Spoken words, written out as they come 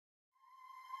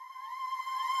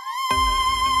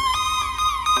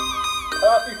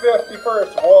Happy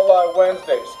 51st Walleye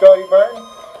Wednesday. Scotty Martin,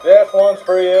 this one's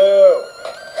for you.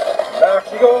 Back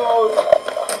she goes.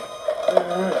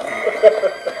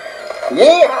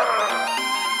 Yeah!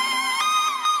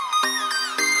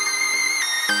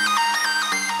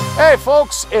 Hey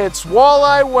folks, it's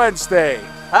Walleye Wednesday.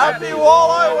 Happy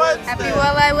Walleye Wednesday! Happy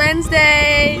Walleye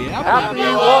Wednesday! Yep. Happy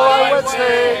Walleye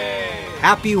Wednesday!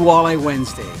 Happy Walleye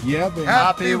Wednesday! Yeah, baby.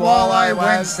 Happy Walleye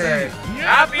Wednesday!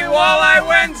 Happy Walleye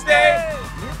Wednesday!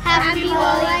 Happy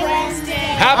Walleye Wednesday!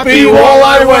 Happy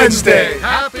Walleye Wednesday!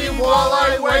 Happy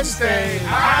Walleye Wednesday!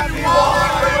 Happy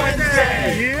Walleye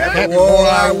Wednesday! Happy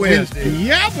Walleye Wednesday!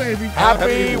 Yeah, baby!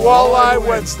 Happy Walleye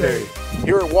Wednesday!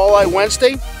 Here at Walleye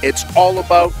Wednesday, it's all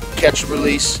about catch and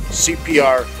release,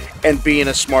 CPR, and being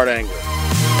a smart angler.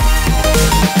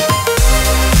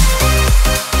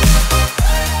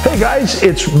 Hey guys,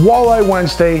 it's Walleye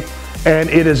Wednesday, and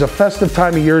it is a festive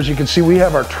time of year. As you can see, we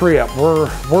have our tree up.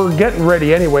 We're getting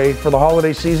ready anyway for the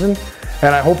holiday season,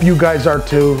 and I hope you guys are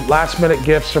too. Last minute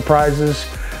gifts, surprises,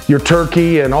 your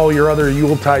turkey, and all your other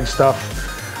Yuletide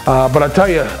stuff. But I tell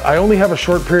you, I only have a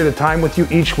short period of time with you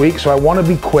each week, so I want to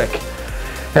be quick.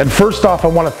 And first off, I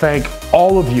want to thank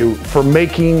all of you for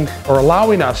making or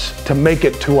allowing us to make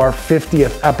it to our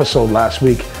 50th episode last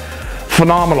week.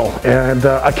 Phenomenal, and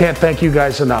I can't thank you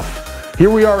guys enough. Here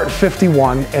we are at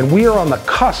 51, and we are on the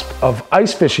cusp of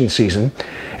ice fishing season,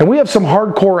 and we have some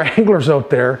hardcore anglers out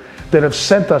there that have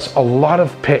sent us a lot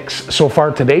of pics so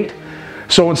far to date.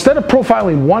 So instead of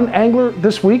profiling one angler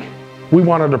this week, we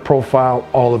wanted to profile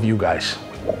all of you guys.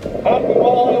 Happy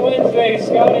Walleye Wednesday,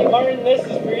 Scotty Martin, this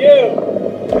is for you.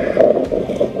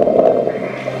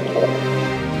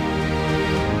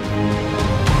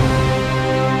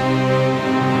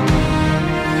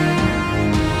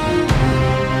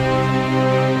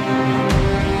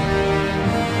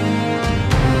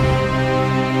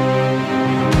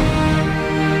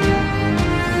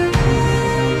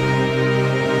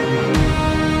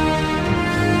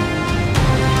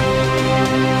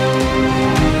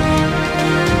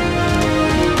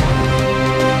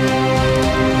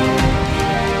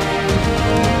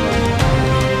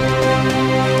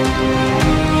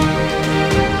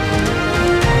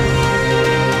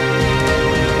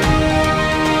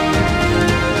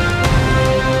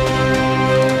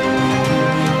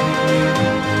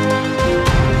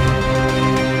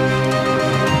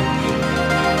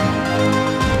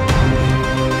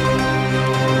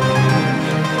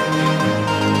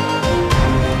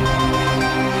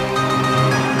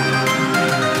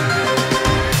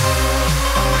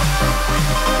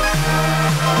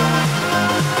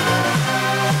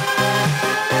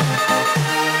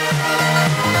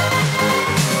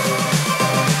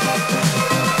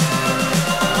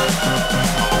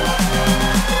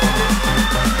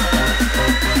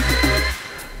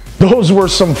 Those were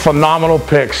some phenomenal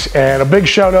picks, and a big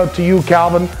shout out to you,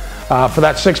 Calvin, for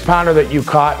that 6-pounder that you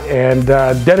caught and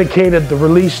dedicated the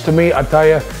release to me. I tell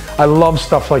you, I love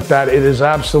stuff like that. It is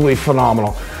absolutely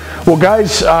phenomenal. Well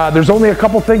guys, there's only a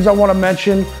couple things I want to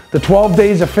mention. The 12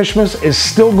 days of Fishmas is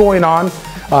still going on.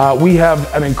 We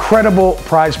have an incredible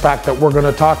prize pack that we're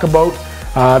going to talk about.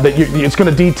 It's going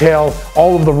to detail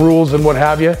all of the rules and what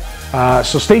have you.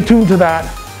 So stay tuned to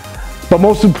that. But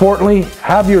most importantly,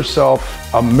 have yourself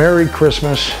a Merry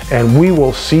Christmas, and we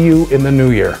will see you in the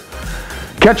new year.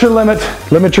 Catch your limit,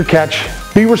 limit your catch.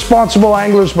 Be responsible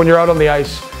anglers when you're out on the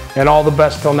ice, and all the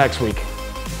best till next week.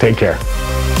 Take care.